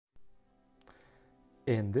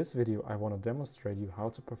In this video, I want to demonstrate you how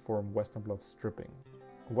to perform Western blot stripping.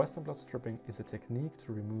 Western blot stripping is a technique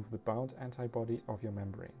to remove the bound antibody of your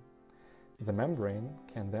membrane. The membrane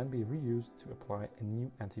can then be reused to apply a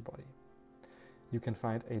new antibody. You can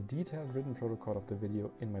find a detailed written protocol of the video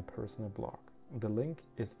in my personal blog. The link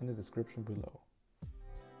is in the description below.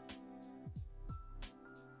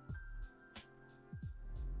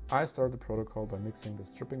 I start the protocol by mixing the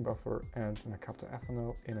stripping buffer and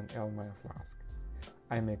mercaptoethanol in an Erlenmeyer flask.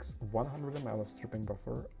 I mix 100 ml of stripping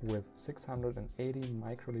buffer with 680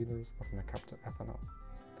 microliters of mercaptoethanol.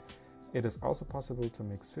 It is also possible to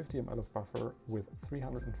mix 50 ml of buffer with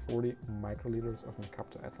 340 microliters of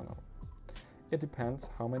mercaptoethanol. It depends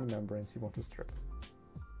how many membranes you want to strip.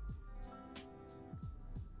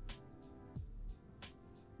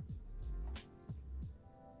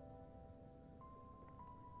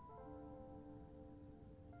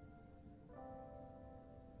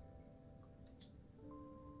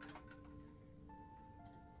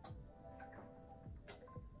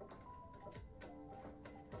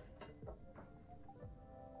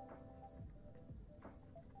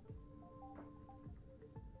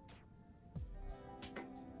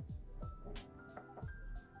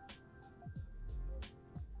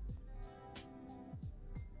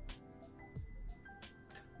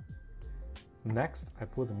 Next, I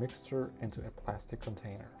pour the mixture into a plastic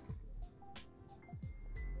container.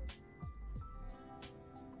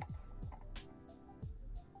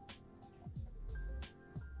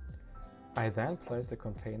 I then place the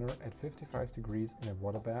container at 55 degrees in a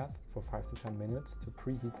water bath for 5 to 10 minutes to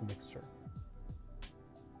preheat the mixture.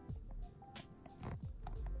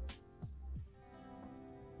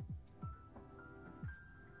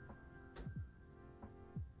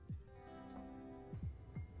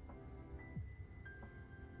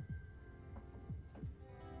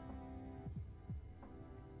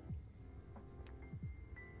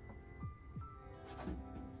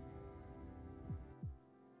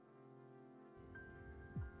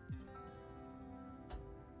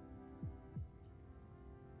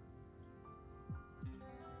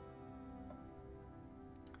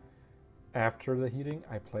 After the heating,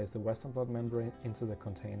 I place the Western blot membrane into the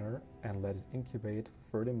container and let it incubate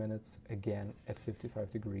for 30 minutes, again at 55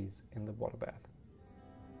 degrees in the water bath.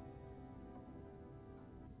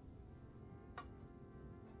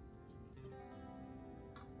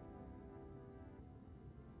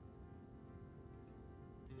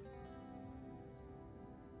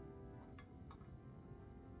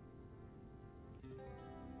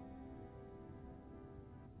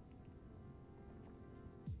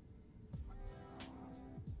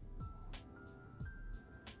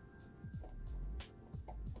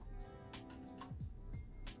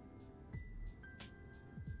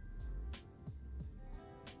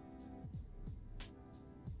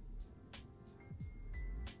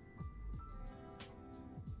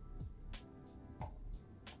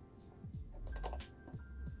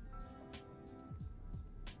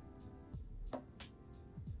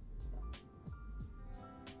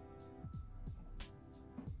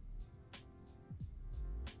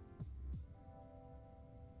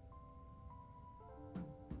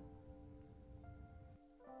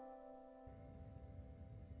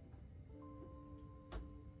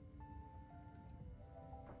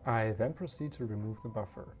 I then proceed to remove the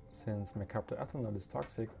buffer. Since mercaptoethanol is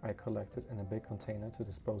toxic, I collect it in a big container to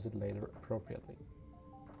dispose it later appropriately.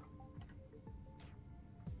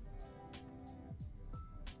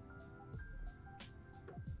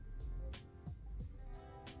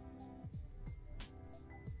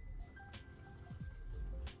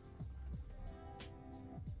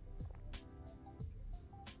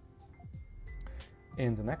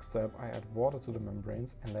 In the next step, I add water to the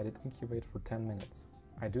membranes and let it incubate for 10 minutes.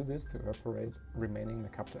 I do this to evaporate remaining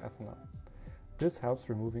mercaptoethanol. This helps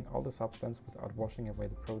removing all the substance without washing away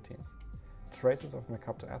the proteins. Traces of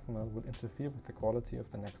mercaptoethanol will interfere with the quality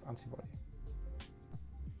of the next antibody.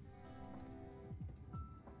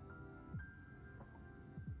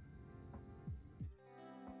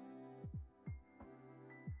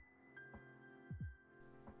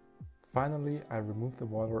 Finally, I remove the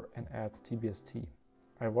water and add TBST.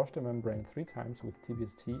 I wash the membrane 3 times with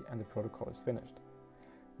TBST and the protocol is finished.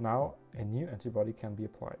 Now, a new antibody can be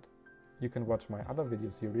applied. You can watch my other video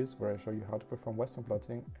series where I show you how to perform Western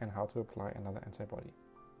blotting and how to apply another antibody.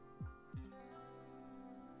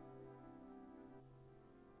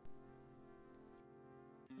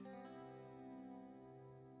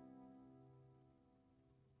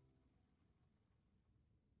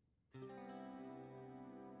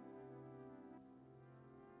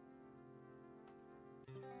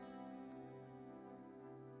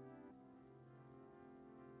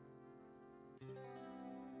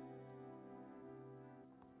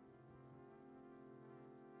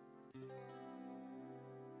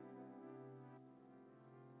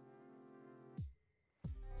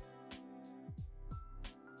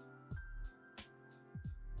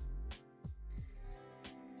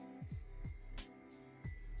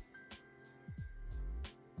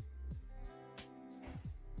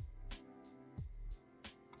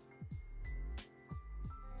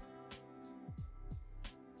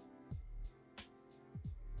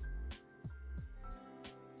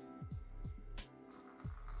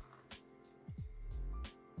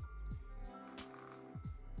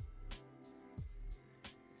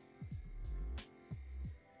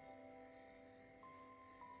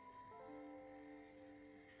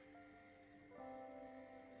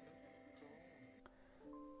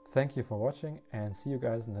 Thank you for watching and see you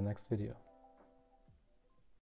guys in the next video.